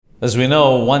As we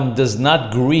know, one does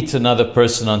not greet another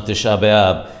person on Tisha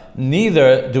B'Av.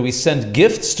 Neither do we send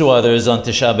gifts to others on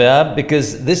Tisha B'Av,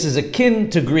 because this is akin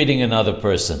to greeting another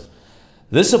person.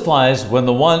 This applies when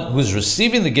the one who's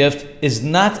receiving the gift is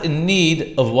not in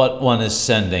need of what one is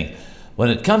sending. When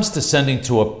it comes to sending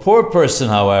to a poor person,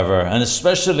 however, and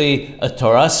especially a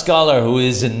Torah scholar who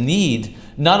is in need,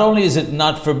 not only is it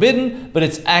not forbidden, but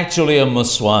it's actually a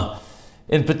muswa.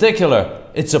 In particular,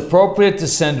 it's appropriate to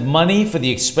send money for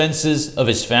the expenses of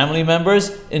his family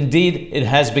members. Indeed, it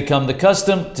has become the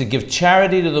custom to give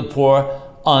charity to the poor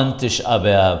on Tisha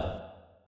B'Av.